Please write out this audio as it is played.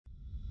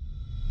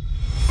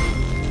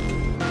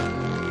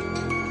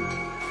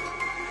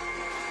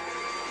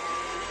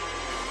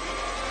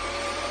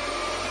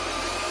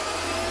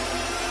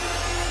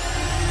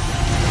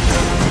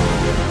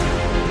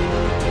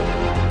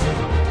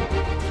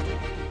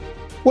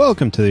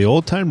Welcome to the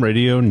Old Time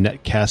Radio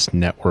Netcast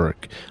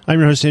Network. I'm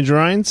your host, Andrew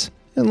Rines,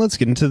 and let's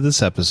get into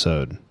this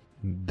episode.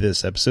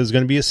 This episode is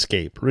going to be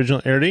Escape.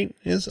 Original air date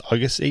is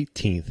August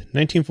 18th,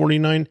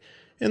 1949,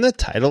 and the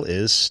title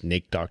is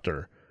Snake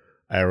Doctor.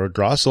 Ira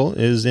Grossel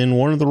is in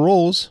one of the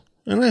roles,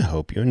 and I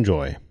hope you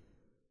enjoy.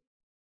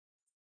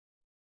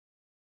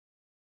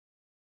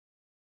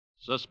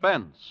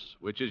 Suspense,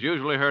 which is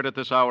usually heard at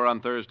this hour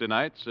on Thursday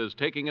nights, is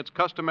taking its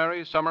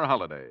customary summer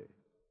holiday.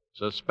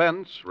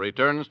 Suspense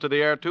returns to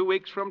the air 2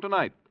 weeks from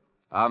tonight,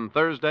 on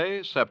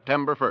Thursday,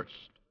 September 1st.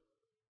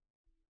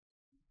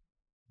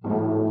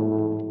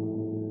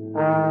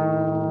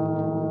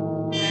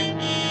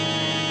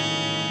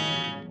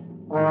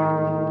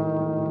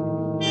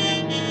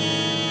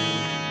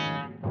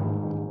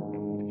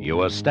 You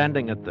are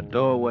standing at the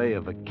doorway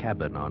of a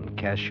cabin on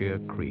Cashier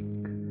Creek.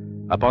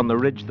 Up on the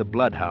ridge, the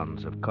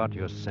bloodhounds have caught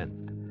your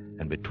scent,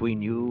 and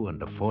between you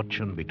and a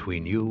fortune,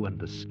 between you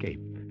and escape,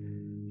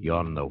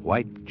 yawn the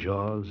white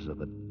jaws of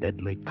a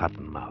deadly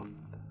cottonmouth.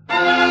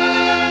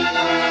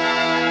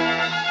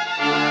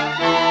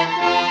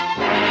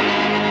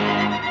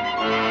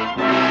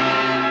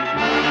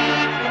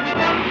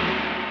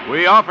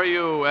 We offer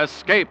you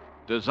Escape,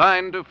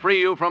 designed to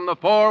free you from the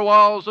four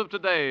walls of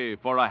today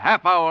for a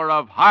half hour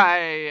of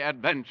high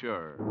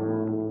adventure.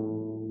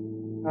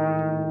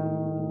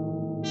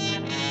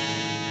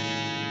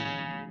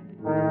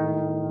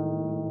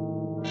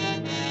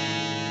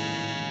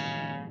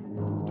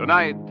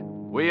 Tonight,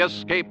 we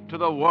escape to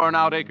the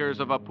worn-out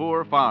acres of a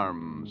poor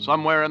farm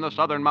somewhere in the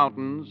southern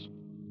mountains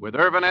with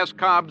Irvin S.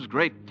 Cobb's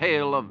great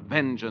tale of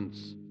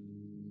vengeance,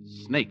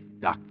 Snake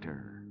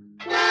Doctor.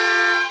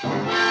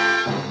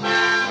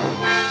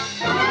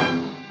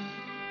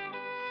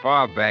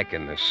 Far back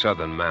in the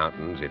southern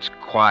mountains, it's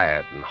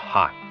quiet and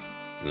hot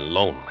and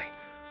lonely.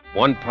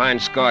 One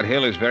pine-scarred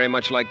hill is very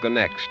much like the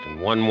next, and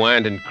one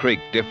winding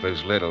creek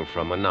differs little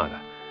from another.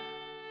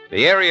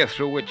 The area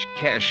through which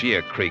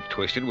Cashier Creek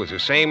twisted was the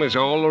same as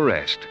all the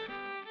rest,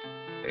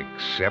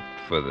 except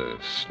for the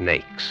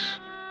snakes.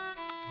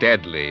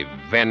 Deadly,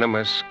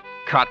 venomous,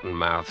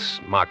 cottonmouth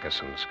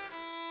moccasins.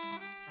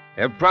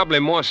 There are probably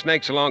more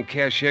snakes along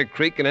Cashier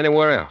Creek than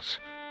anywhere else.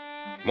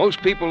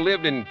 Most people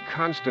lived in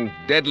constant,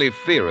 deadly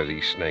fear of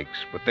these snakes,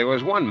 but there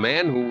was one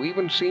man who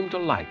even seemed to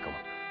like them.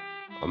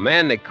 A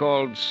man they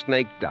called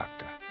Snake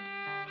Doctor.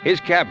 His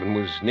cabin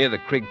was near the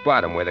creek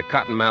bottom where the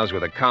cottonmouths were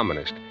the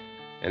commonest,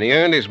 and he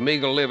earned his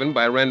meager living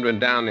by rendering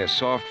down their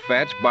soft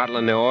fats,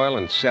 bottling their oil,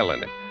 and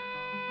selling it.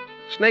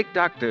 Snake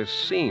Doctor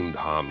seemed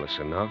harmless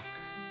enough,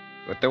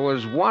 but there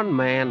was one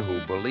man who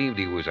believed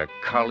he was a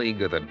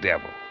colleague of the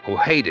devil, who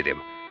hated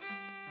him,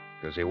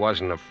 because he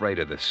wasn't afraid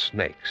of the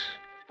snakes.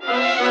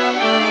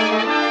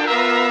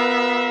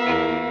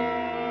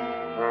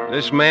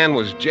 This man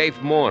was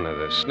Jafe Mourner,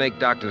 the Snake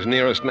Doctor's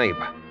nearest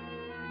neighbor.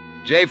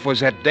 Jafe was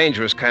that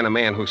dangerous kind of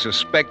man who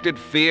suspected,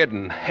 feared,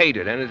 and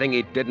hated anything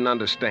he didn't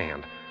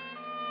understand.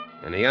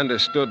 And he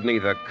understood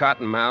neither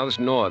cottonmouths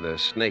nor the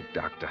Snake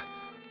Doctor.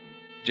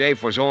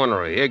 Jafe was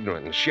ornery,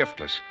 ignorant, and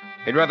shiftless.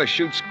 He'd rather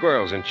shoot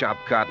squirrels than chop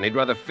cotton. He'd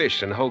rather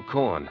fish than hoe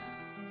corn.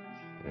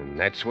 And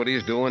that's what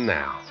he's doing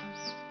now.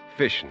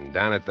 Fishing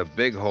down at the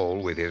Big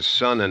Hole with his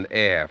son and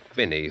heir,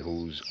 Finney,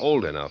 who's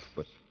old enough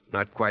but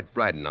not quite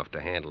bright enough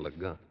to handle a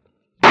gun.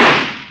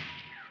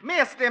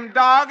 Missed him,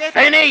 doggy.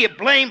 Finney, you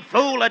blame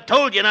fool. I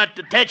told you not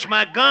to touch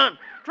my gun.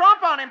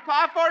 Tromp on him,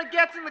 Pa, before he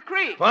gets in the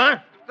creek.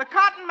 What? The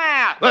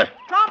cottonmouth. What?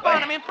 Tromp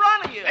on him in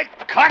front of you.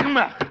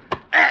 Cottonmouth.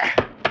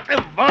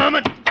 The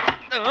varmint.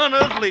 The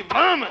unearthly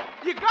varmint.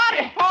 You got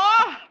him,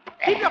 Pa.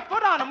 Keep your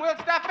foot on him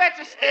whilst I fetch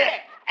a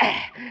stick.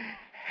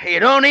 You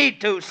don't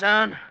need to,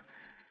 son.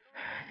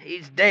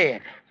 He's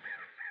dead.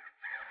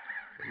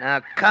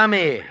 Now, come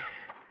here.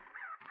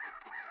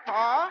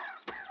 Pa,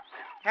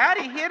 how'd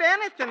he hit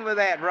anything with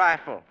that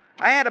rifle?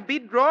 I had a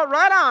bead draw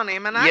right on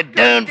him, and You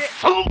darn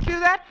fool. Do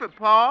that for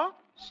Pa.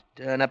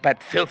 Stirring up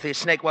that filthy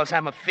snake whilst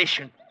I'm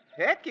a-fishing.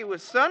 Heck, he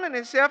was sunning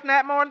himself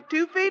not more than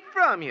 2 feet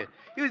from you.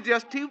 He was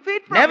just 2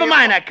 feet from you. Never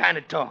mind that kind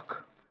of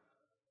talk.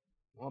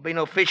 Won't be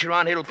no fish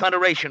around here till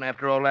thunderation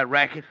after all that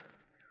racket.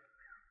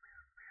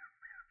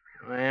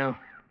 Well,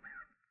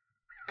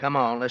 come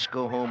on, let's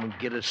go home and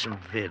get us some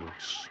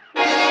victuals.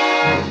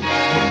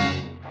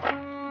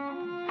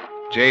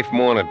 Jafe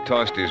Mourner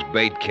tossed his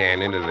bait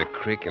can into the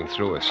creek and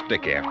threw a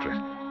stick after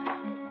it.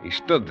 He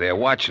stood there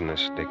watching the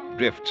stick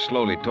drift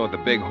slowly toward the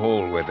big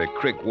hole where the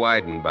creek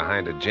widened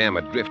behind a jam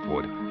of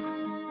driftwood.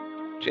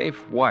 Jafe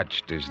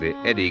watched as the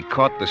eddy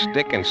caught the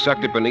stick and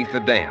sucked it beneath the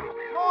dam.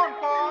 Come on,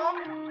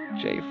 Pa.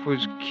 Jafe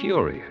was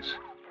curious.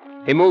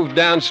 He moved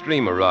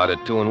downstream a rod or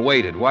two and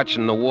waited,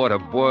 watching the water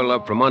boil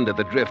up from under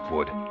the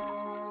driftwood.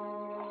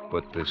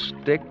 But the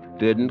stick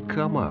didn't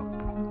come up.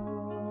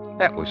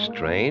 That was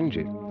strange.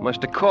 It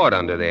must have caught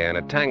under there in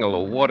a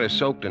tangle of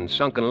water-soaked and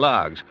sunken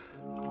logs.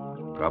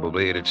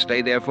 Probably it'd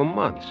stay there for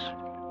months.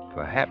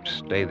 Perhaps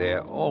stay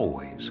there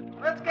always.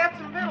 Let's get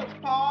some victuals,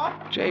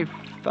 Pa. Jafe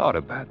thought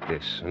about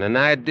this, and an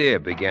idea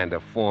began to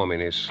form in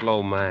his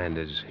slow mind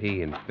as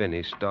he and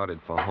Finney started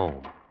for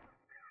home.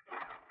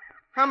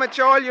 How much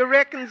oil you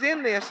reckon's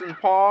in this, and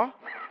Pa?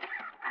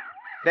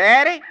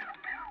 Daddy?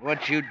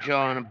 What you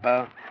jawing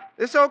about?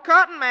 This old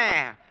cotton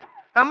mouth.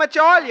 How much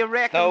oil you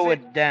reckon? Throw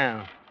it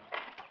down.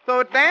 Throw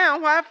it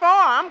down? Why for?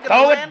 I'm gonna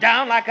Throw it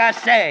down like I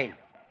say.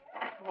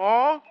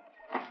 Oh,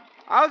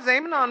 I was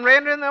aiming on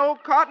rendering the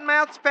old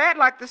cottonmouths fat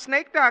like the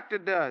snake doctor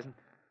does.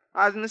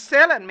 I was gonna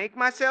sell it and make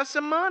myself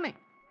some money.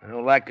 I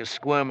don't like to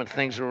squirm at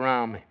things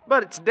around me.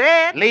 But it's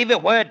dead. Leave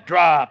it where it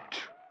dropped.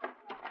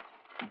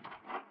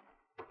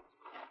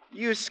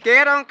 You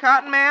scared on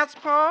cottonmouths,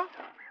 Pa?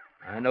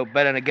 I know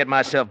better than to get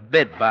myself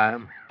bit by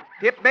him.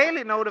 Tip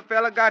Bailey knowed a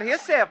fella got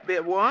himself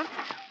bit once.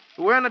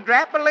 Wearing a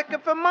drapper liquor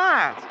for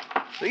miles.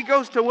 So he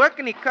goes to work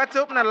and he cuts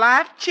open a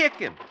live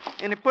chicken.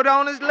 And he put it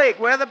on his leg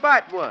where the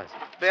bite was.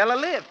 Fella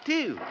lived,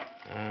 too.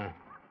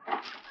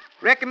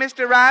 Reckon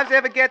Mr. Rives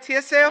ever gets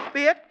himself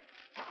bit?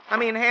 I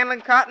mean,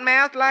 handling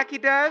cottonmouth like he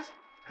does?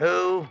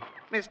 Who?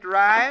 Mr.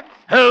 Rives.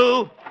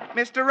 Who?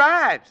 Mr.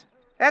 Rives.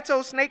 That's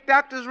old Snake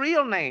Doctor's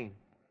real name.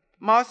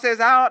 Ma says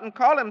I oughtn't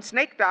call him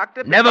Snake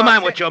Doctor. Never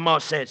mind what your ma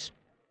says.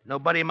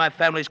 Nobody in my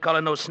family's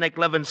calling no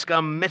snake-loving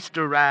scum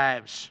Mr.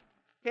 Rives.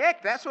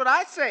 Heck, that's what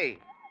I say.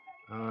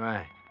 All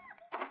right.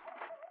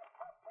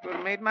 Would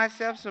have made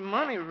myself some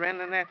money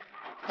rendering that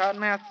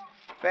cottonmouth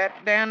fat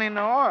down in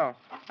the oil.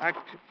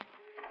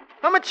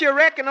 How much you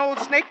reckon old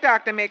Snake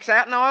Doctor makes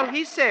out in oil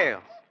he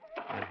sells?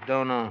 I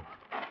don't know.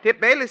 Tip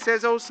Bailey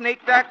says old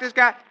Snake Doctor's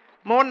got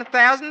more than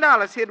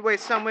 $1,000 hid away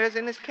somewheres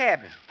in his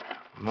cabin.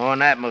 More than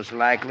that, most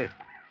likely.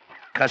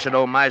 Cussed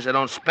old miser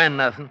don't spend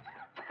nothing.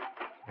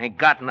 Ain't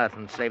got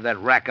nothing save that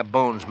rack of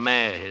bones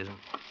mare of his'n.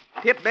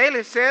 Tip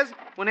Bailey says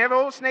whenever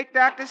old Snake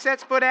Doctor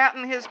sets foot out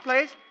in his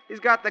place, he's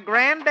got the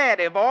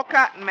granddaddy of all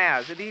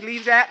cottonmouths that he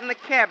leaves out in the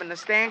cabin to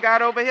stand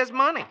guard over his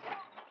money.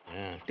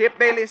 Yeah. Tip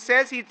Bailey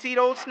says he'd seen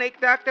old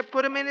Snake Doctor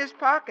put him in his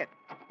pocket.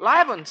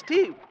 Live ones,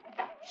 too.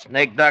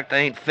 Snake Doctor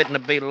ain't fitting to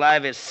be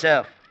live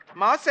himself.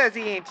 Ma says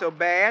he ain't so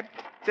bad.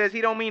 Says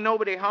he don't mean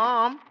nobody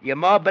harm. Your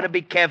ma better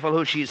be careful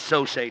who she's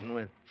associating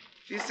with.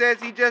 She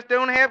says he just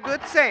don't have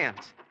good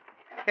sense.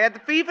 Had the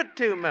fever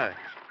too much.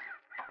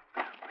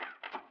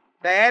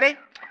 Daddy,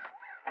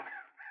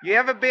 you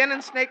ever been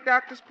in Snake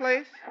Doctor's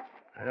place?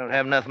 I don't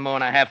have nothing more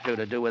than I have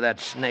to do with that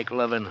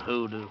snake-loving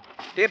hoodoo.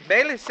 Tip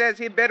Bailey says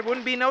he'd bet it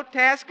wouldn't be no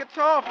task at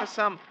all for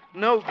some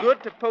no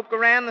good to poke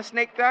around the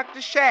Snake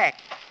Doctor's shack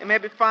and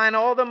maybe find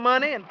all the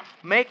money and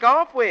make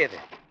off with it.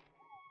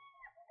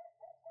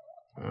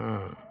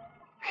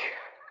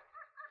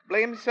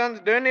 Blame son's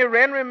darn near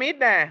rendering me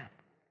down.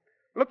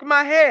 Look at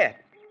my head,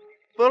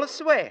 full of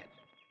sweat.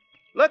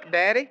 Look,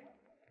 Daddy.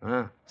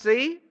 Huh?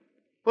 See?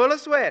 Full of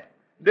sweat.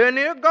 Darn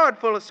near a guard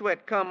full of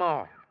sweat come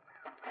off.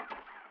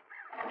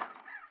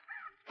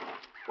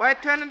 Why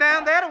turning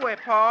down that way,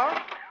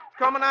 Pa?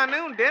 Coming on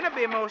noon, dinner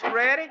be most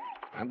ready.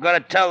 I'm gonna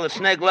tell the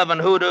snake-loving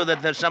hoodoo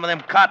that there's some of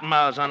them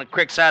cottonmouths on the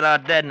creek side of our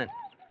deadening.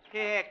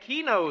 Heck,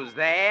 he knows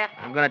that.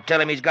 I'm gonna tell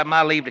him he's got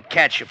my leave to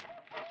catch him.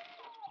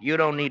 You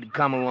don't need to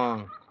come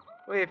along.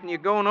 Well, if you're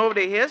going over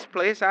to his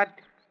place, I'd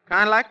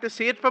kind of like to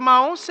see it for my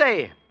own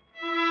saying.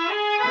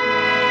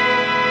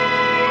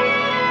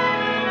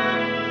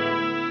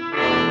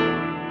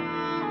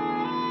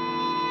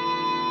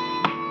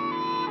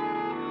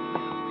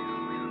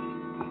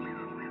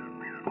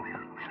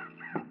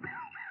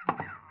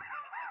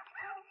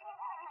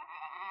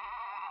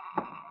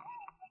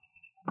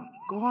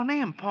 Go on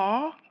in,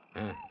 Pa.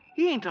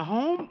 He ain't at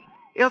home.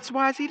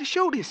 Elsewise, he'd have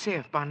showed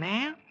himself by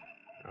now.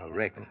 I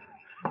reckon.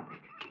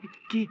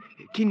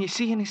 Can you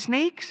see any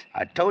snakes?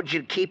 I told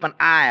you to keep an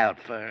eye out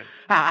for it.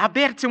 I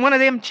bet it's in one of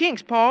them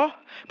chinks, Pa.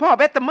 Pa, I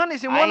bet the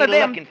money's in one of them. I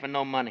ain't looking for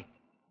no money.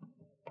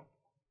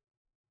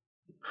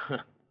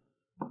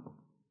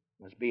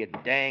 Must be a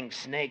dang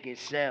snake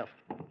itself,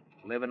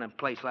 living in a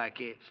place like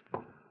this.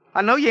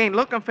 I know you ain't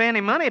looking for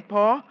any money,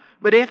 Pa,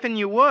 but if'n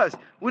you was,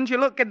 wouldn't you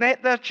look at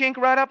that there chink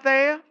right up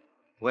there?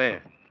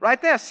 Where?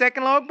 Right there,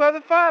 second log by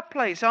the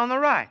fireplace on the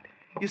right.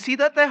 You see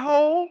that there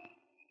hole?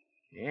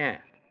 Yeah.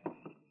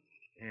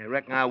 I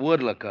reckon I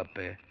would look up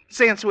there.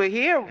 Since we're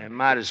here. I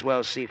might as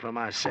well see for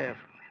myself.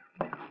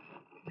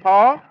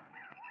 Pa,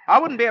 I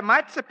wouldn't be a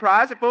mite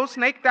surprised if old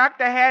Snake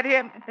Doctor had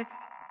him.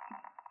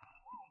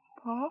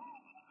 Pa,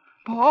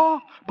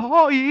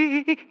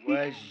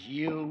 Was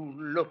you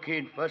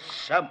looking for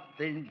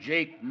something,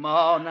 Jake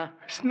Marner?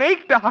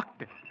 Snake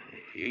Doctor.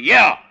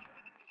 Yeah.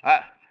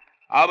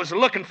 I was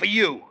looking for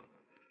you.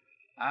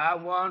 I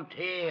want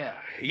here.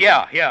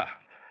 Yeah.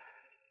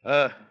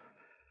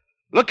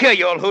 Look here,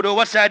 you old hoodoo.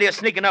 What's the idea of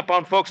sneaking up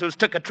on folks who's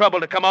took the trouble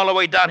to come all the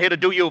way down here to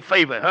do you a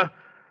favor,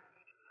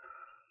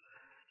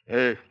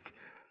 huh?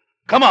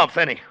 Come on,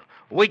 Fenny.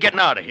 We're getting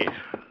out of here.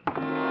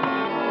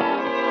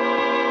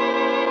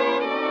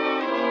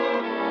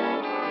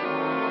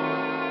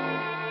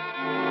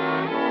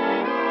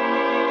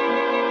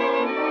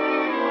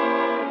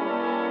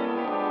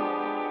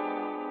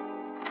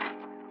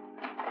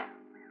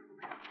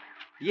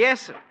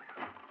 Yes, sir.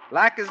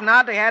 Like as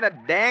not, he had a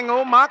dang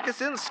old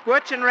moccasin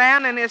squirching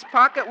around in his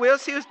pocket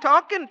whilst he was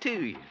talking to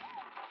you.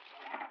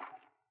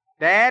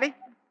 Daddy?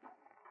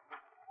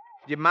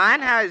 Do you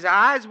mind how his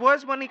eyes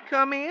was when he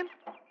come in?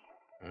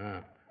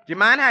 Do you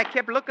mind how I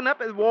kept looking up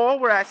at the wall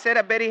where I said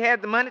I bet he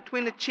had the money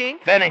between the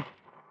chinks? Benny,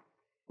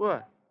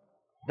 What?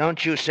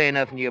 don't you say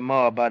nothing to your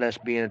ma about us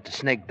being at the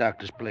snake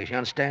doctor's place, you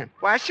understand?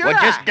 Why should Well,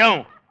 I? just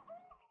don't.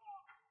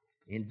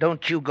 And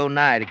don't you go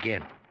nigh it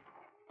again.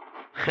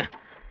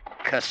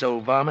 Cuss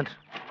old varmint.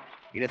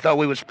 You'd have thought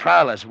we was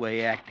prowlers the way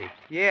he acted.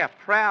 Yeah,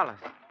 prowlers.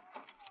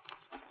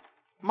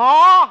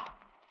 Ma,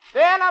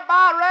 dinner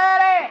about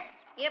ready.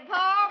 You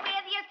Paul with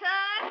you,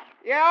 son?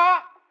 Yeah,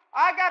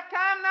 I got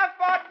time enough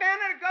for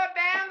dinner to go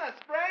down the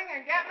spring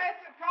and get me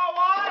some cold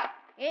water.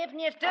 If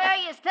you stir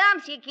your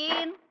stumps, you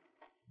can.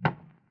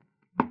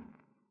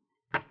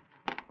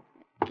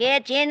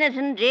 Catch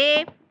anything,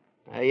 Jeff?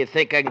 Now, you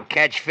think I can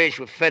catch fish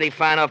with Fetty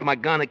flying off my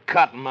gun at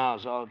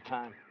cottonmouths all the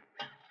time?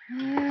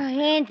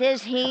 Ain't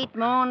this heat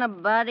more than a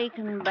body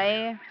can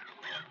bear?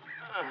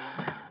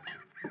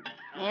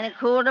 Ain't it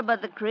cooler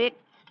but the creek?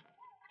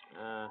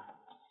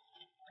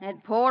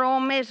 That poor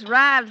old Miss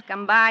Rives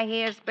come by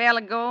here a spell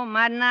ago,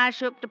 mighty nigh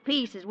shook to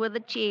pieces with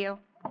a chill.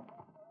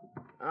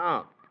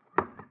 Oh.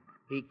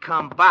 He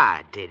come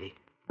by, did he?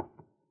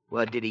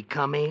 Well, did he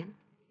come in?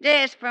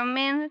 Just for a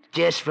minute.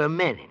 Just for a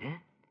minute, huh?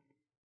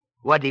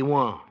 What'd he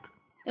want?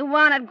 The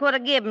one that could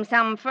have given him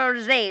something for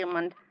his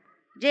ailment.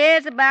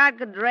 Just about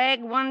could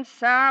drag one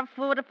sour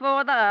foot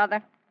afore the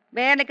other.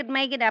 Barely could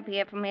make it up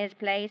here from his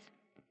place.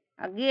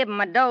 I give him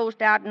a dose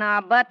out in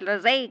our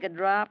butler's acre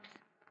drops.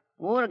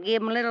 Would have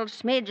given him a little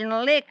smidgen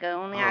of liquor,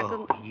 only I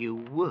could... Oh, you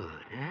would,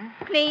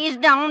 huh? Please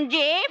don't,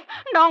 Jeff.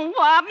 Don't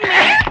whop me.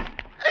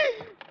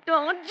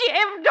 Don't,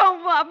 Jeff,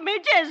 don't whop me.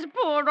 Just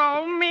poor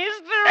old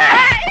Mr.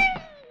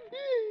 Ives.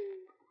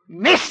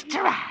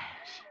 Mr.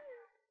 Ives!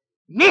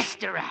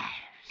 Mr.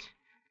 Ives!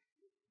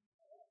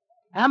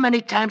 How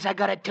many times I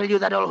gotta tell you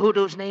that old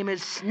hoodoo's name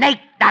is Snake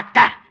Doctor?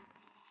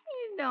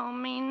 You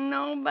don't mean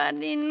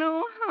nobody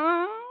no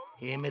harm.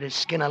 He made a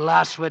skin of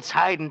Loswit's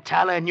hide and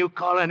tallow, and you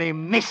calling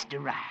him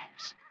Mr.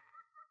 Ives.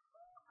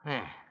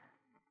 Huh.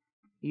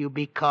 You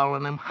be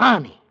calling him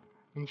Honey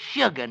and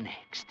Sugar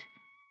next.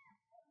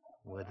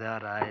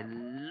 Without I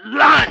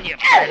lawn you,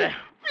 fella.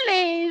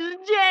 Please,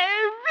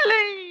 Jeff,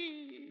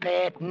 please.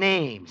 Bad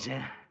names,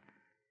 huh?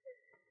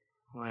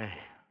 Why,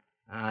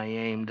 I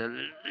aim to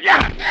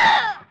lawn.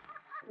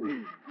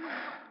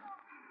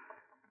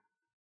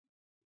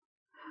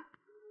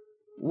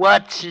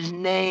 What's his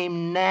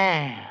name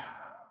now?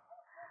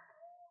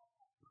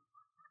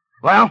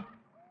 Well?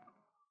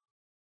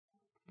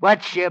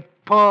 What's your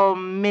poor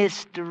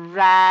Mr.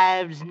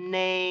 Ives'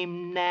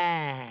 name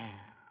now?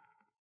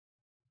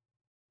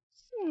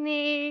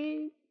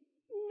 Snake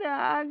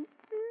Doctor.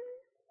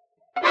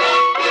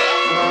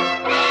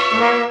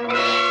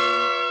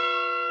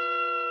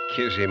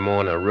 Kizzy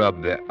Mona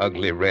rubbed the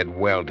ugly red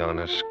welt on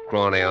her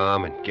scrawny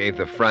arm and gave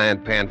the frying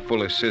pan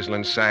full of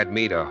sizzling side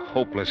meat a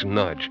hopeless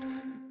nudge.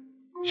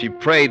 She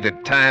prayed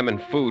that time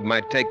and food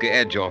might take the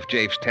edge off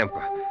Jabe's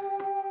temper.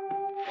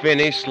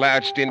 Finney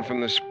slouched in from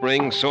the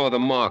spring, saw the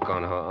mark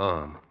on her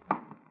arm.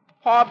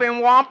 Pa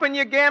been whomping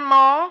you again,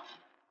 Ma?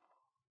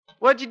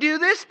 What'd you do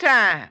this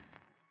time?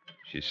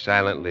 She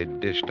silently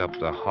dished up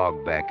the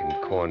hogback and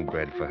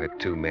cornbread for her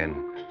two men.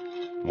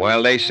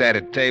 While they sat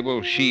at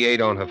table, she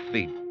ate on her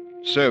feet,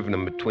 serving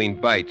them between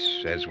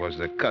bites, as was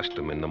the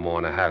custom in the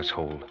Morna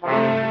household.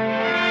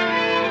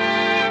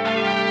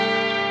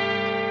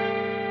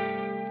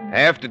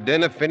 After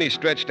dinner, Finney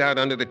stretched out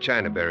under the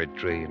chinaberry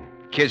tree, and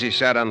Kizzy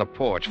sat on the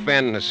porch,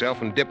 fanning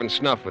herself and dipping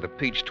snuff with a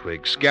peach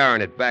twig,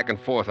 scouring it back and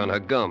forth on her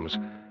gums.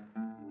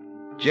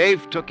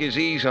 Jafe took his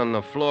ease on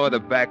the floor of the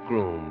back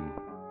room,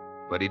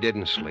 but he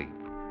didn't sleep.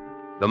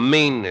 The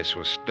meanness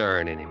was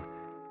stirring in him,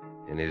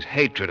 and his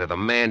hatred of the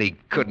man he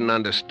couldn't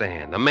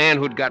understand, the man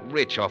who'd got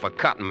rich off of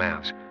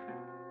cottonmouths.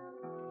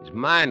 His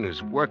mind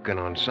was working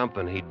on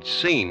something he'd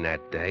seen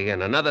that day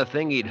and another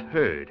thing he'd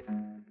heard.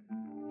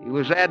 He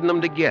was adding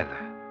them together.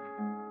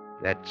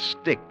 That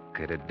stick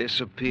had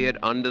disappeared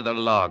under the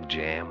log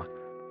jam,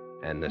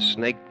 and the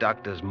snake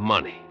doctor's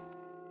money.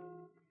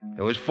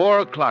 It was 4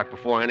 o'clock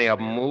before any of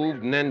them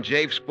moved, and then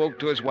Jafe spoke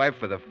to his wife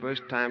for the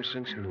first time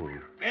since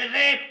noon.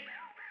 Busy?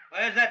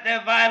 Where's that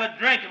there vial of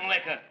drinking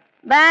liquor?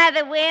 By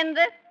the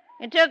window.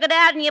 You took it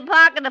out in your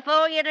pocket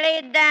before you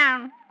laid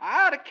down.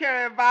 I ought to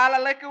carry a vial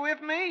of liquor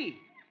with me.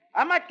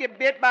 I might get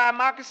bit by a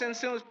moccasin as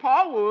soon as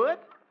Pa would.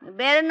 You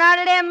better not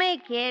let me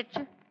catch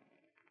you.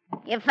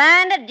 You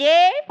find it,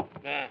 Jabe?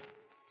 Yeah,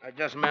 I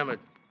just remembered.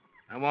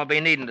 I won't be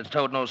needing to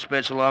tote no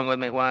spits along with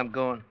me while I'm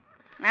going.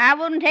 I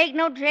wouldn't take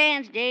no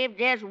chance, Dave.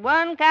 Just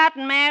one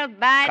cottonmouth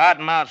bite.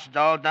 Cottonmouths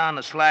all down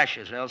the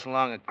slashes, else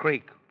along a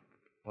creek.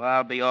 Well,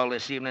 I'll be all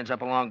this evening's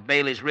up along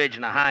Bailey's Ridge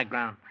in the high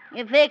ground.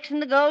 You fixing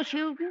to go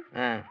shooting?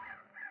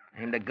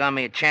 Aim to gun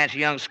me a chance of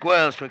young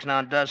squirrels twixt now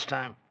and dusk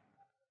time.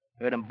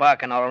 Heard 'em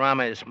barking all around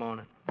me this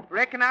morning.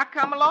 Reckon I'll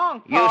come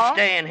along, You Pa.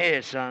 stay in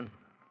here, son.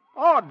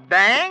 Oh,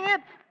 dang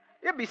it.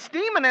 It'll be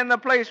steaming in the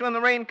place when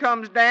the rain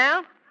comes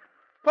down.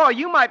 Pa,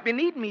 you might be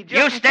needing me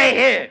just... You stay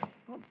here.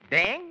 Oh,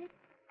 dang it.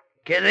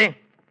 Kizzy,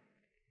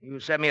 you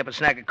set me up a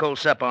snack of cold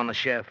supper on the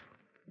chef.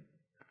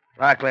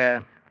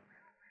 Rocklear,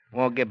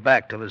 Won't get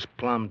back till it's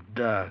plumb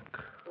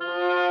dark.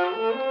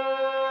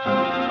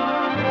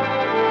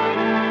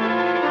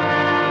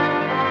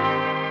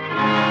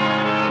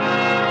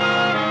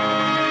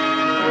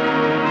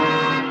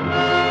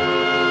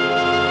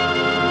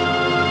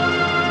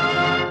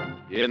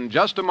 In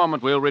just a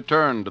moment, we'll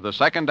return to the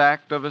second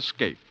act of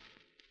Escape.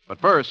 But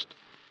first,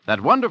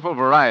 that wonderful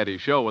variety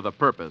show with a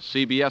purpose,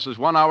 CBS's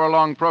 1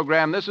 hour-long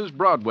program, This is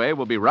Broadway,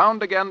 will be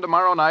round again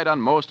tomorrow night on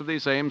most of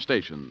these same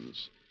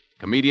stations.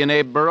 Comedian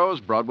Abe Burrows,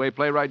 Broadway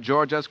playwright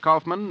George S.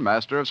 Kaufman,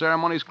 Master of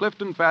Ceremonies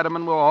Clifton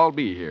Fadiman will all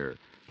be here,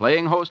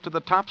 playing host to the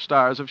top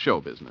stars of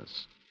show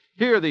business.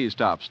 Hear these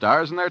top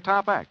stars and their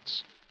top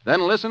acts.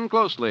 Then listen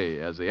closely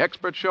as the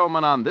expert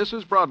showmen on This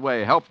is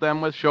Broadway help them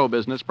with show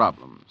business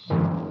problems.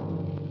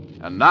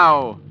 And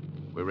now,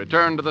 we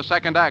return to the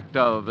second act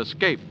of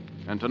Escape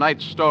and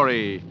tonight's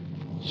story,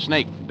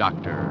 Snake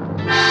Doctor.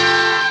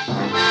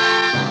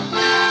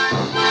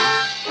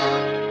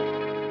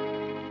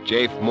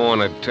 Jafe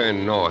Mourner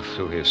turned north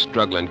through his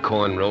struggling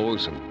corn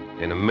rows, and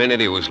in a minute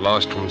he was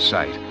lost from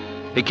sight.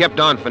 He kept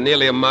on for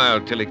nearly a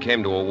mile till he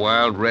came to a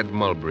wild red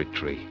mulberry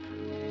tree.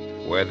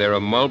 Where there are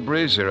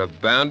mulberries, there are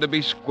bound to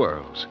be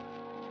squirrels.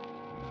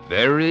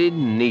 Very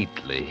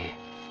neatly,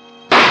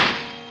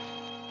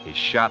 he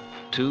shot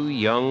 2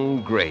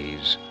 young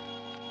grays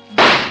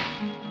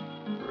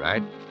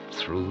right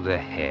through the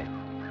head.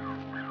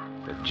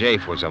 But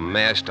Jafe was a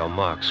master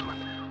marksman.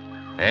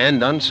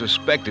 And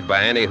unsuspected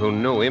by any who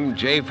knew him,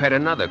 Jafe had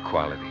another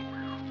quality,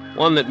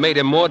 one that made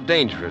him more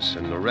dangerous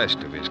than the rest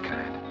of his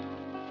kind.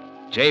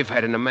 Jafe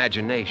had an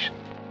imagination.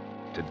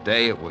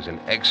 Today it was in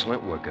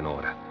excellent working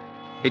order.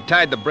 He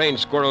tied the brain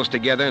squirrels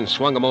together and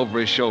swung them over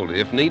his shoulder.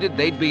 If needed,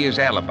 they'd be his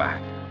alibi.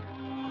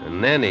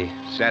 And then he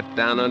sat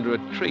down under a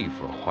tree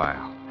for a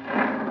while.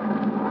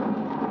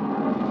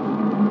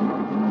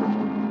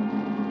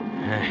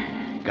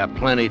 Got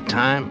plenty of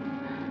time.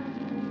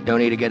 Don't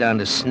need to get down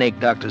to Snake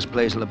Doctor's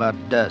place till about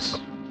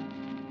dusk.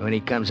 When he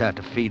comes out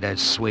to feed that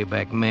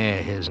swayback mare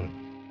of his.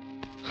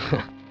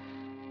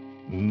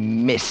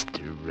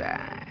 Mr.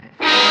 Ryan.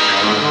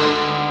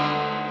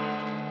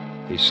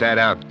 He sat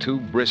out 2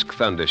 brisk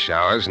thunder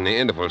showers and the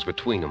intervals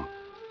between them.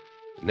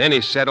 And then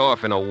he set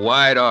off in a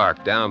wide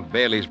arc down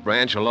Bailey's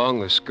Branch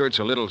along the skirts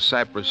of Little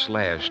Cypress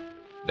Slash,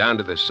 down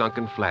to the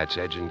sunken flats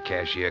edging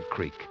Cashier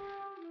Creek.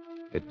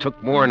 It took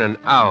more than an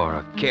hour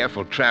of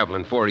careful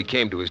traveling before he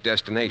came to his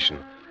destination.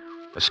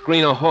 A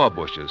screen of haw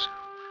bushes,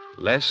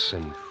 less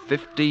than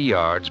 50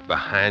 yards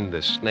behind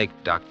the Snake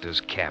Doctor's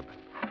cabin.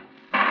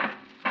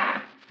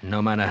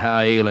 No matter how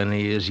ailing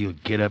he is, you'll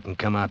get up and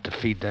come out to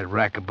feed that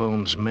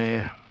rack-a-bones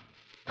mare.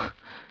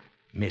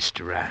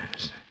 Mr. Ryan.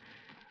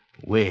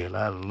 Well,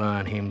 I'll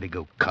learn him to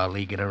go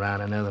colleaguing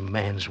around another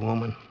man's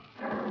woman.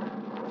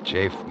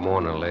 Jafe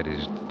Mourner let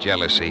his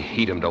jealousy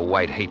heat him to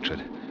white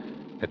hatred.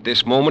 At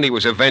this moment, he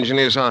was avenging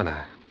his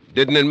honor.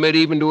 Didn't admit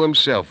even to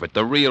himself that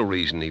the real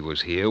reason he was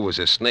here was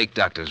the Snake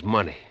Doctor's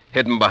money,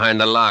 hidden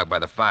behind the log by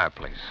the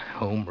fireplace.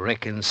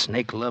 Home-wrecking,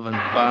 snake-loving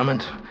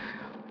varmint.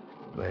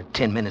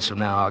 10 minutes from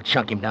now, I'll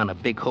chunk him down a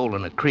big hole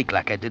in the creek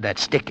like I did that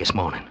stick this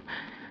morning.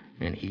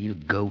 And he'll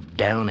go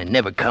down and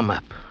never come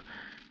up.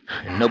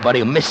 And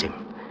nobody'll miss him.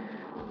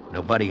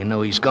 Nobody'll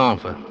know he's gone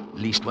for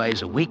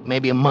leastwise a week,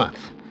 maybe a month.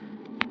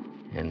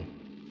 And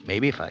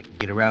maybe if I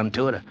get around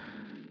to it, I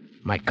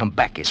might come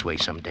back his way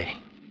someday.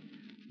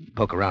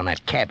 Poke around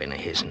that cabin of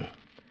his, and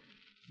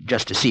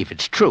just to see if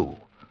it's true,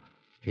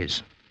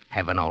 his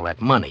having all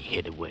that money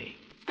hid away.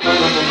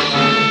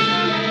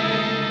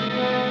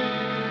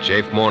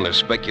 Jafe Mourner's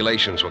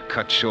speculations were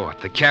cut short.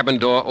 The cabin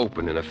door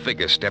opened, and a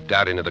figure stepped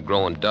out into the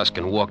growing dusk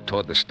and walked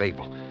toward the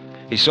stable.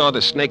 He saw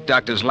the Snake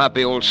Doctor's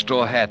loppy old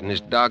straw hat and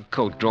his dark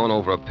coat drawn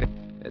over a pit.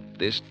 At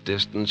this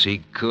distance,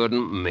 he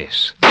couldn't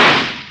miss.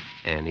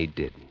 And he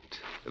didn't.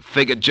 The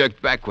figure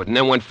jerked backward and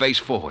then went face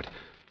forward.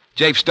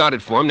 Jafe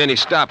started for him, then he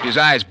stopped. His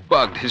eyes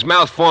bugged. His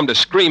mouth formed a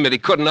scream that he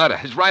couldn't utter.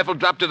 His rifle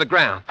dropped to the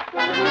ground.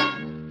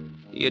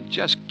 He had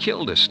just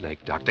killed a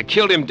Snake Doctor,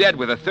 killed him dead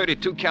with a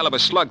 .32 caliber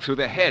slug through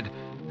the head.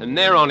 And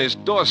there on his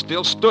door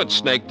still stood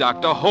Snake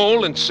Doctor,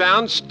 whole and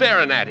sound,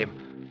 staring at him.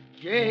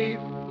 Jafe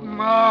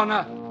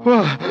Mourner,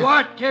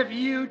 what have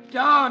you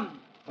done?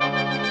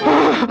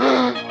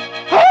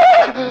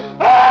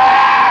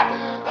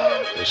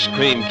 The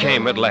scream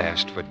came at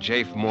last, for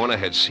Jafe Mourner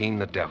had seen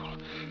the devil.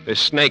 The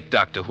Snake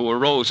Doctor who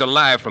arose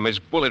alive from his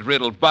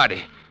bullet-riddled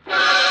body.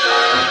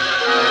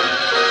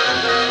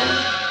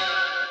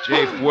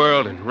 Jafe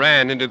whirled and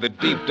ran into the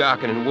deep,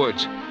 darkening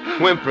woods,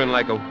 whimpering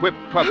like a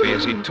whipped puppy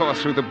as he tore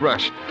through the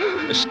brush.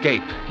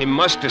 Escape. He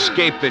must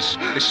escape this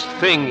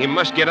thing. He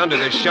must get under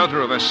the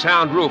shelter of a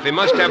sound roof. He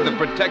must have the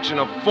protection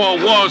of 4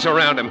 walls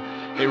around him.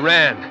 He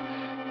ran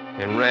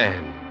and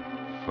ran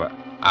for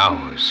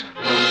hours.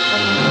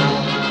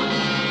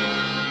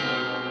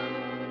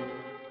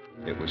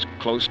 It was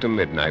close to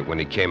midnight when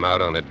he came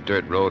out on a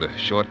dirt road a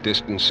short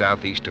distance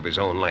southeast of his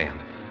own land.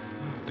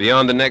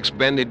 Beyond the next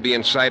bend, he'd be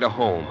in sight of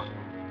home.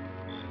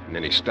 And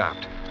then he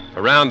stopped.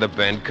 Around the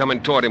bend,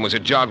 coming toward him, was a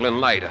joggling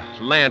light, a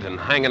lantern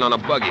hanging on a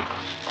buggy.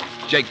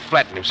 Jake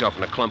flattened himself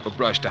in a clump of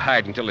brush to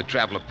hide until the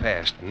traveler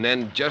passed. And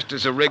then, just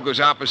as the rig was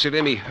opposite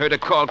him, he heard a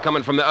call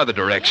coming from the other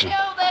direction.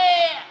 Hello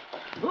there!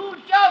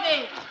 Who's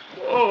jogging?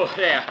 Oh,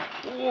 there.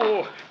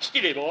 Oh,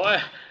 steady,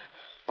 boy.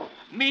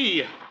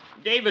 Me,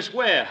 Davis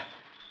Ware.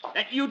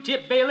 That you,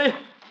 Tip Bailey?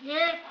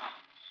 Yes.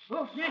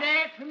 Posted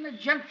out from the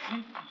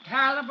junction.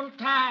 Tolerable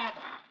tired.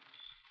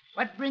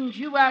 What brings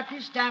you out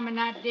this time of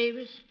night,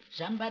 Davis?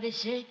 Somebody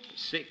sick?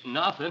 Sick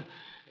nothing.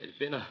 There's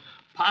been a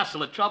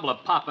parcel of trouble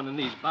popping in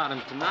these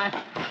bottoms tonight.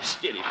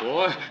 Steady,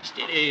 boy.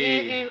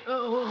 Steady.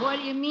 What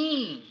do you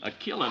mean? A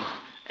killing.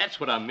 That's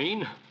what I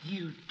mean.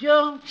 You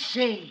don't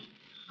say.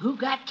 Who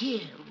got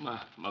killed?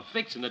 My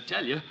fixing to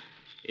tell you.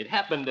 It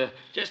happened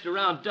just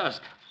around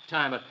dusk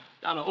time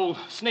down at old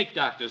snake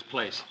doctor's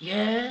place.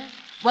 Yeah?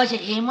 Was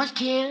it him was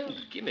killed?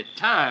 Give me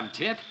time,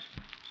 Tip.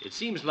 It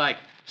seems like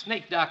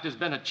snake doctor's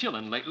been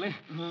a-chillin' lately.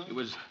 Mm-hmm. It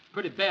was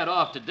pretty bad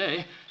off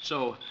today,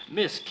 so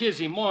Miss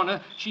Kizzy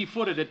Morner, she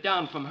footed it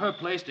down from her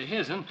place to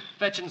his'n,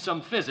 fetching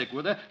some physic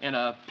with her and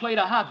a plate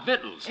of hot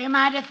victuals.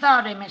 Mighty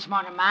thoughty, Miss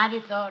Morner, mighty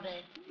thoughty.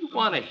 You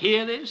want to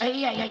hear this?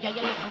 Yeah.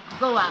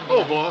 Go on.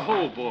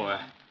 Oh, boy.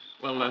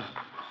 Well,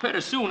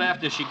 pretty soon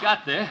after she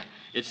got there,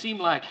 it seemed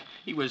like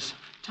he was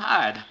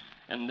tired,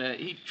 and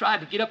he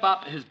tried to get up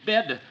out of his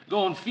bed to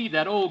go and feed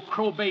that old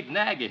crowbait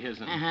nag of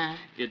his'n. Uh-huh.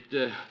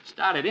 It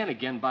started in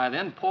again by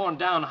then, pouring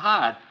down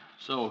hard,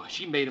 so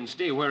she made him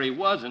stay where he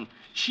was, and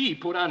she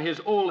put on his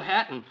old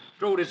hat and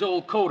throwed his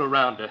old coat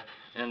around her,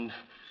 and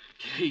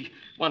he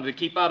wanted to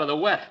keep out of the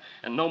wet,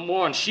 and no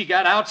more, and she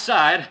got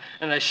outside,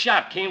 and a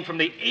shot came from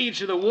the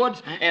edge of the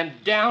woods, and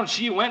down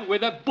she went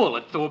with a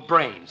bullet through her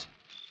brains.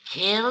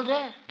 Killed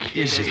her?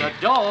 Kizzy. It was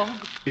a dog.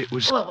 It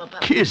was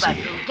Kizzy. Kizzy. But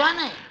who done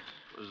it?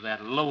 It was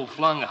that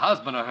low-flung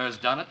husband of hers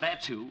done it,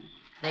 that too.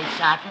 They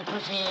certain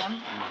 'twas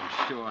him?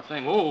 Sure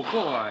thing. Oh,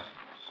 boy.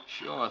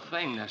 Sure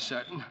thing, they're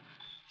certain.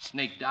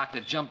 Snake doctor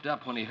jumped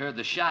up when he heard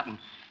the shot, and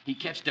he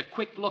catched a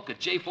quick look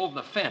at Jafe over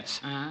the fence.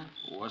 Uh-huh.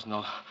 There wasn't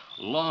a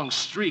long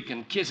streak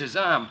in Kiz's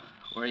arm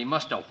where he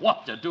must have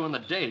whopped her during the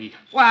day.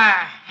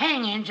 Why,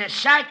 hanging's a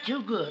sight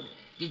too good.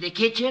 Did they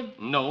catch him?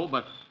 No,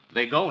 but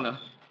they gonna.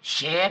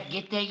 Sheriff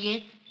get there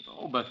yet?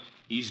 No, but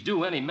he's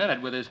due any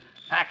minute with his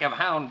pack of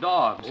hound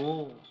dogs.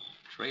 Oh.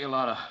 Trail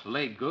ought to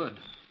lay good.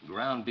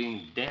 Ground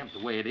being damp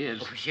the way it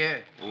is. Oh, for sure.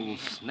 Old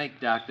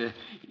snake doctor,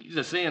 he's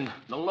a-saying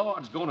the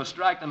Lord's gonna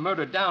strike the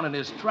murder down in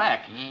his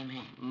track.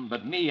 Amen.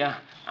 But me,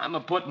 I'm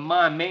a-putting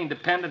my main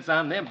dependence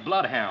on them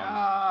bloodhounds.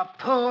 Oh,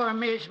 poor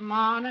Miss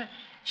Marner.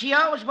 She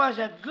always was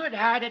a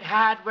good-hearted,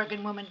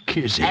 hard-working woman.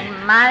 Kizzy.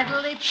 And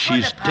mightily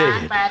She's put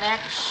upon dead. by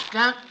that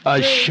skunk. I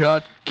Jake.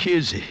 shot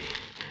Kizzy.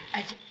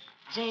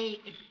 Say,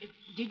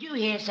 did you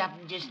hear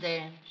something just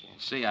then?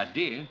 Can't say I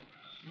did.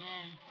 Yeah.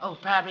 Oh,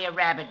 probably a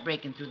rabbit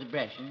breaking through the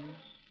brush.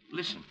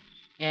 Listen,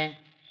 Yeah?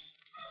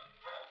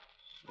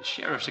 the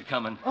sheriff's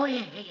a-coming. Oh,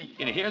 yeah.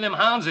 Can you hear them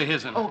hounds of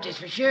his'n? Oh, just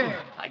for sure.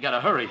 I gotta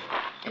hurry.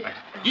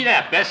 Get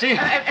up, Bessie.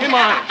 Come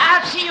on.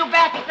 I'll see you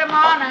back at the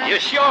morning. You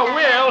sure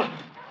will.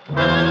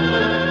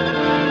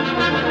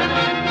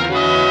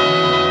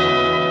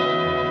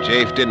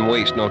 Jafe didn't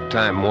waste no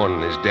time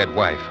mourning his dead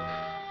wife.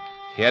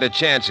 He had a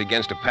chance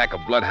against a pack of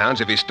bloodhounds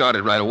if he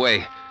started right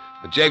away.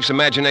 But Jafe's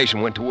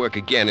imagination went to work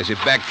again as he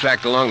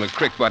backtracked along the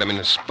creek bottom in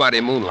the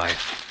spotty moonlight.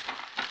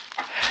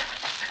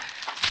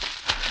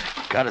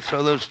 Gotta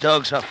throw those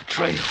dogs off the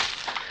trail.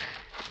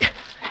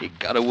 You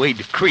gotta wade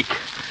the creek,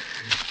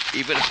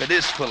 even if it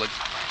is full of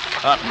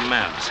cotton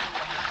mouths.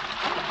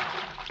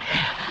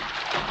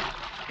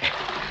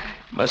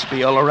 Must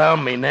be all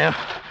around me now.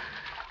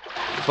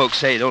 Folks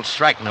say don't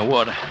strike in the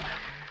water.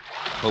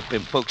 Hope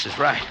them folks is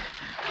right.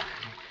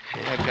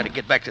 Yeah, I gotta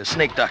get back to the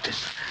snake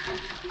doctor's.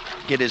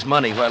 Get his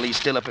money while he's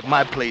still up at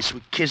my place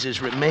with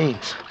Kiz's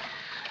remains.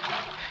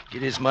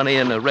 Get his money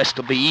and the rest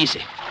will be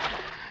easy.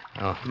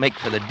 I'll make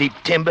for the deep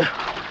timber,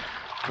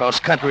 cross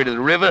country to the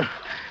river,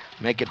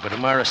 make it by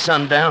tomorrow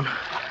sundown.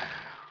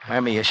 Hire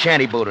me a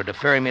shanty boater to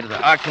ferry me to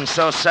the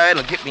Arkansas side.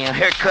 Will get me a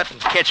haircut and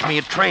catch me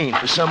a train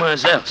for somewhere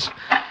else.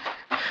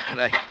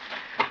 And I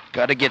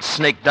gotta get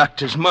Snake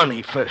Doctor's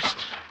money first.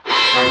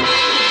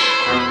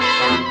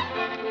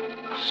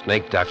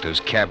 Snake Doctor's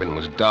cabin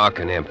was dark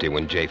and empty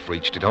when Jafe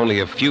reached it. Only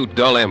a few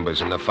dull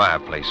embers in the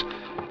fireplace.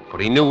 But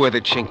he knew where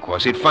the chink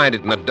was. He'd find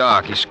it in the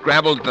dark. He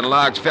scrabbled at the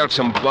logs, felt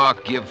some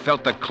bark give,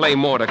 felt the clay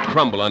mortar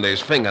crumble under his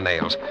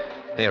fingernails.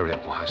 There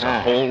it was, a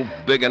hole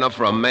big enough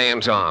for a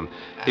man's arm.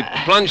 He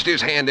plunged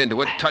his hand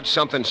into it, touched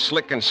something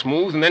slick and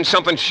smooth, and then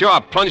something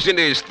sharp plunged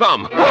into his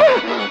thumb.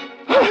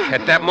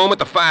 At that moment,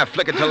 the fire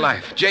flickered to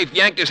life. Jafe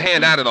yanked his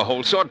hand out of the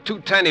hole, saw two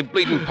tiny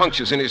bleeding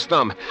punctures in his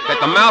thumb. At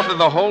the mouth of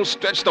the hole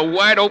stretched the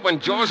wide-open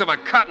jaws of a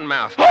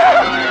cottonmouth.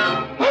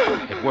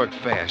 It worked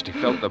fast. He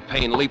felt the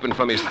pain leaping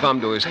from his thumb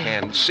to his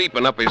hand,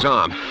 seeping up his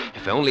arm.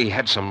 If only he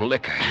had some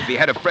liquor. If he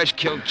had a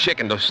fresh-killed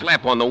chicken to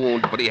slap on the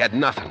wound, but he had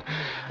nothing.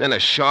 Then a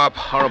sharp,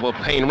 horrible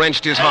pain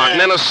wrenched his heart, and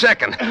then a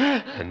second.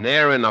 And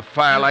there in the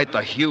firelight,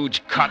 the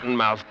huge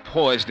cottonmouth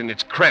poised in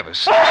its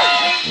crevice.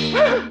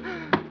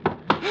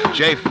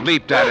 Jafe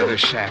leaped out of the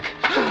shack,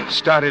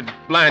 started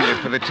blinded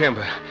for the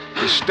timber.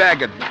 He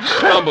staggered,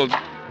 stumbled,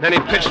 then he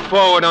pitched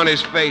forward on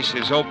his face,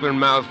 his open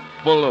mouth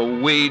full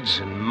of weeds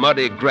and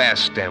muddy grass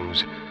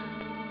stems.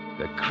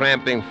 The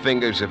cramping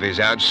fingers of his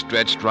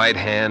outstretched right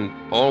hand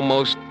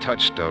almost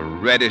touched a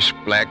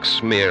reddish-black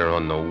smear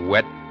on the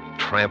wet,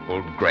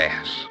 trampled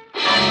grass.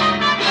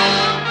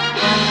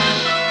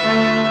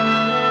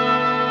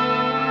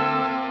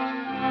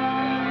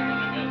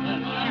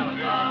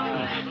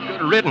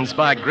 Good riddance,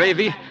 by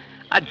gravy.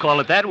 I'd call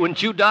it that,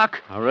 wouldn't you,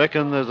 Doc? I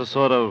reckon there's a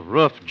sort of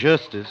rough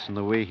justice in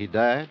the way he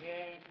died.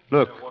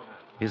 Look,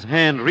 his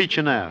hand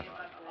reaching out,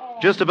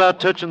 just about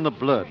touching the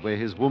blood where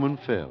his woman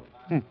fell.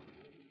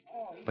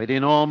 But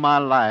in all my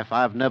life,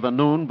 I've never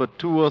known but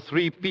 2 or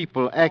 3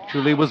 people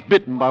actually was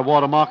bitten by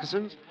water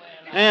moccasins.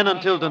 And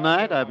until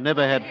tonight, I've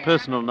never had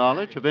personal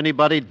knowledge of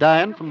anybody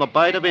dying from the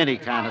bite of any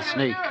kind of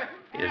snake.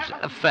 Is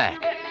that a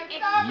fact?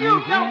 You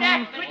know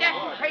that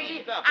crazy.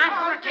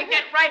 I'm going to take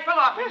that rifle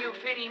off of you,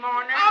 Fitty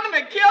Mourner. I'm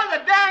going to kill the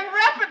dang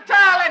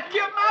reptile that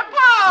killed my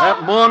pa.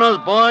 That Mourner's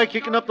boy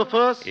kicking up the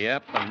fuss?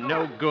 Yep, and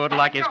no good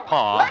like his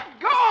paw. Let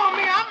go of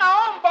me. I'm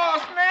my own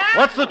boss now.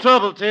 What's the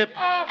trouble, Tip?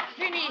 Oh,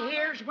 Finny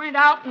here's went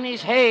out in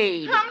his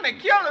head. I'm going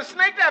to kill the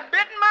snake that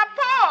bit my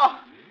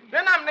paw.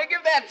 Then I'm going to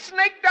give that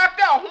snake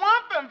doctor a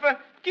whumping for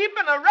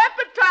keeping a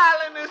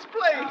reptile in this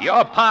place.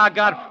 Your pa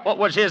got what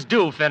was his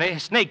due, Finney.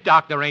 Snake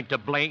doctor ain't to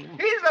blame.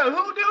 He's a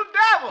hoodoo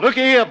devil.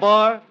 Looky here,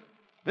 boy.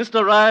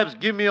 Mr. Rives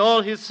give me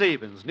all his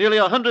savings, nearly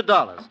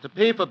 $100, to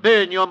pay for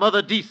burying your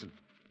mother decent.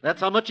 That's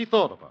how much he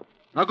thought of her.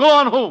 Now go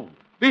on home.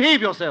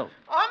 Behave yourself.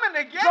 I'm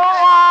going to get Go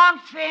on,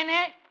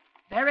 Finny.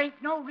 There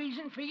ain't no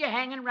reason for you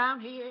hanging around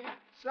here.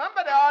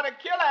 Somebody ought to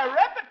kill a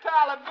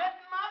reptile that bit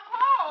my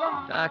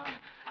paw. Doc,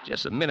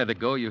 just a minute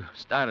ago you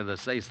started to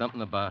say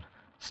something about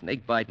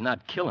snake bite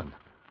not killing.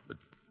 But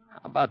how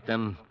about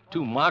them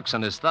 2 marks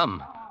on his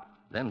thumb?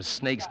 Them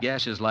snake's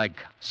gashes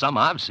like some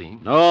I've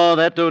seen. No,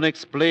 that don't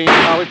explain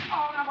how it...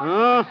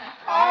 Huh?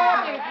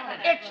 Oh,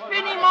 it's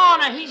Finny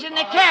Mourner. He's in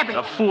the cabin.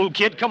 The fool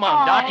kid. Come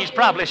on, Doc. He's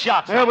probably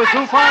shot. Well, we'll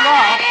soon find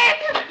out.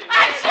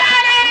 I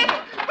shot him,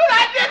 but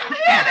I didn't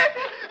hit it.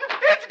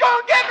 It's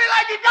going to get me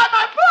like he got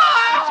my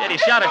paw. Said he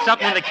shot at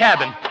something in the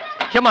cabin.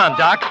 Come on,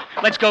 Doc.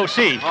 Let's go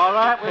see. All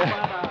right, we'll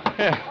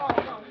find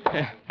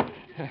out.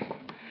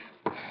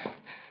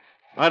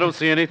 I don't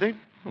see anything.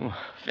 Oh,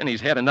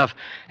 Finney's had enough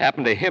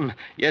happen to him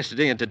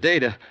yesterday and today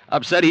to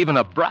upset even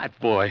a bright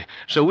boy.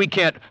 So we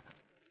can't...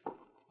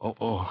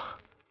 Oh.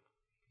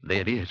 There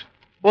it is.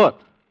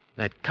 What?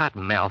 That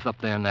cottonmouth up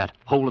there in that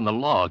hole in the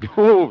log.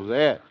 Oh,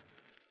 that.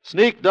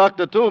 Snake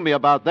doctor told me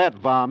about that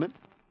varmint.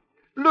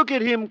 Look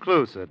at him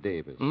closer,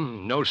 Davis.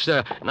 No,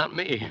 sir. Not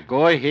me.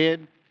 Go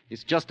ahead.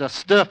 It's just a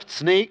stuffed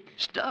snake.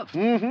 Stuff?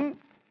 Mm-hmm.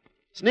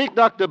 Snake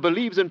doctor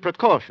believes in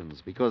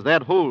precautions because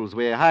that hole's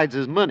where he hides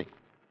his money.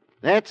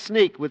 That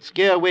snake would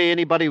scare away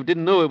anybody who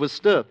didn't know it was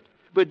stuffed.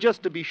 But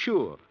just to be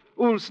sure,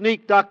 old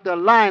snake doctor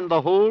lined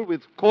the hole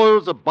with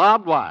coils of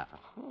barbed wire.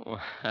 Oh,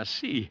 I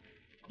see.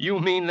 You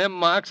mean them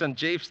marks on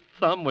Jafe's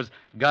thumb was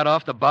got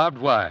off the barbed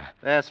wire?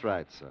 That's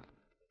right, sir.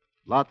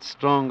 Lots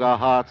stronger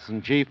hearts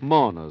than Jafe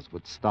Mourner's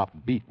would stop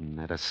beating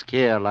at a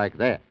scare like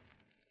that.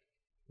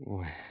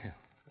 Well,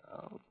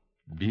 I'll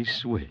be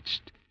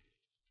switched.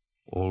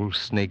 Old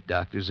snake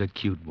doctor's a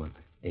cute one,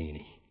 ain't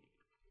he?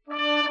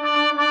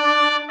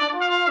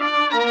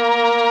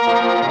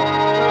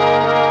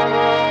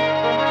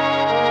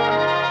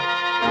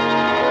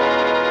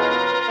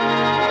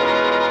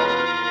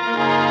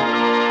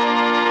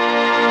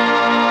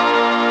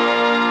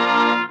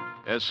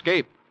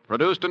 Escape,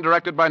 produced and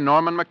directed by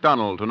Norman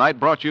MacDonald. Tonight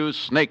brought you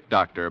Snake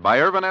Doctor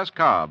by Irvin S.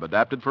 Cobb,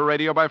 adapted for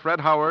radio by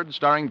Fred Howard,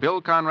 starring Bill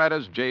Conrad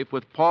as Jafe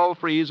with Paul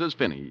Frees as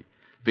Finney.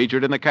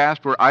 Featured in the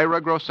cast were Ira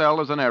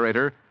Grossel as the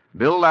narrator,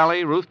 Bill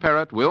Lally, Ruth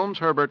Parrott, Wilms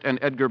Herbert, and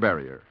Edgar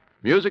Barrier.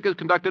 Music is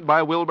conducted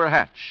by Wilbur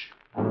Hatch.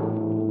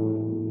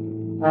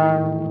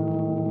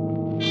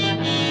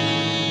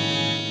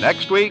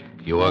 Next week,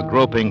 You are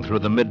groping through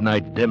the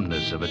midnight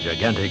dimness of a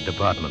gigantic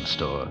department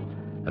store,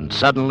 and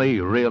suddenly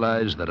you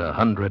realize that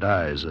 100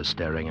 eyes are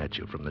staring at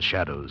you from the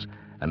shadows,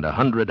 and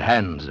 100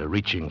 hands are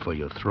reaching for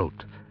your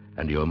throat,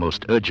 and your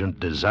most urgent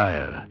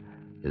desire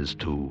is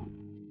to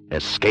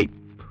escape.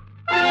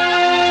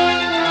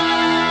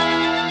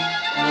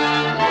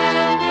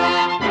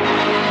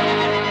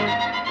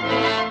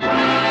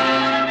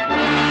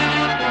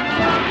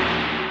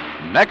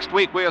 Next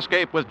week, we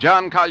escape with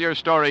John Collier's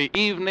story,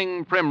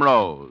 Evening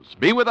Primrose.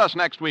 Be with us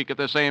next week at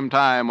the same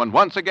time when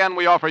once again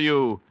we offer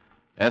you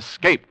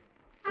Escape.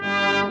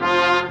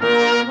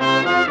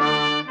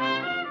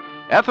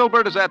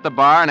 Ethelbert is at the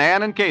bar, and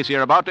Anne and Casey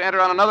are about to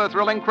enter on another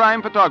thrilling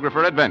crime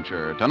photographer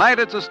adventure. Tonight,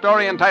 it's a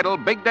story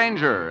entitled Big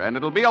Danger, and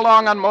it'll be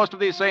along on most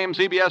of these same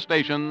CBS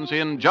stations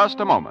in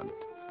just a moment.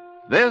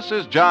 This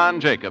is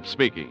John Jacobs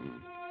speaking.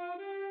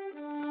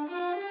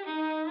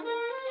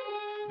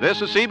 This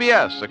is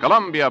CBS, the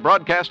Columbia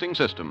Broadcasting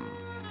System.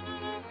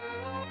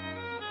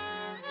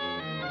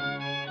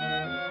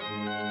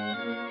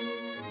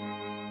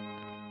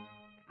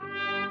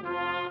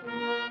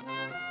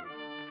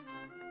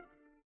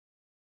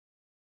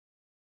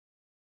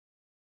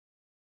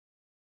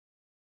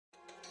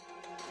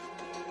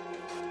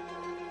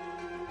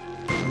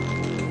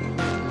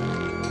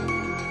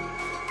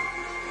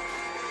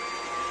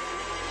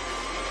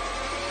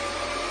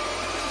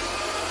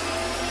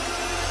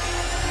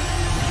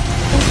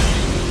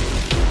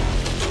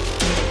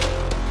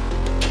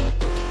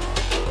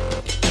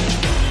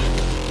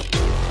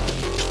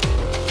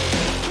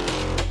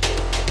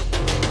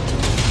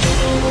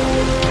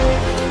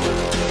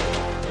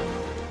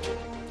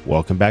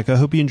 Welcome back. I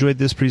hope you enjoyed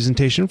this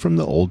presentation from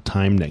the Old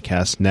Time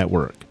Netcast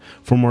Network.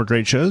 For more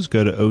great shows,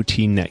 go to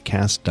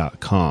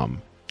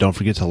otnetcast.com. Don't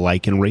forget to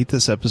like and rate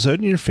this episode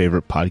in your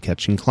favorite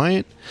podcatching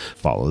client.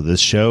 Follow this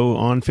show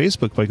on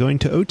Facebook by going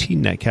to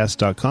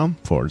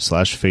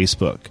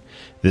otnetcast.com/Facebook.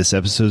 This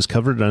episode is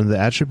covered under the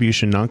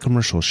Attribution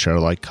Non-Commercial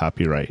ShareAlike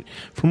copyright.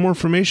 For more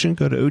information,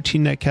 go to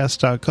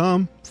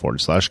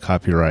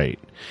otnetcast.com/copyright.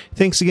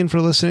 Thanks again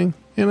for listening,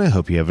 and I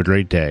hope you have a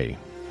great day.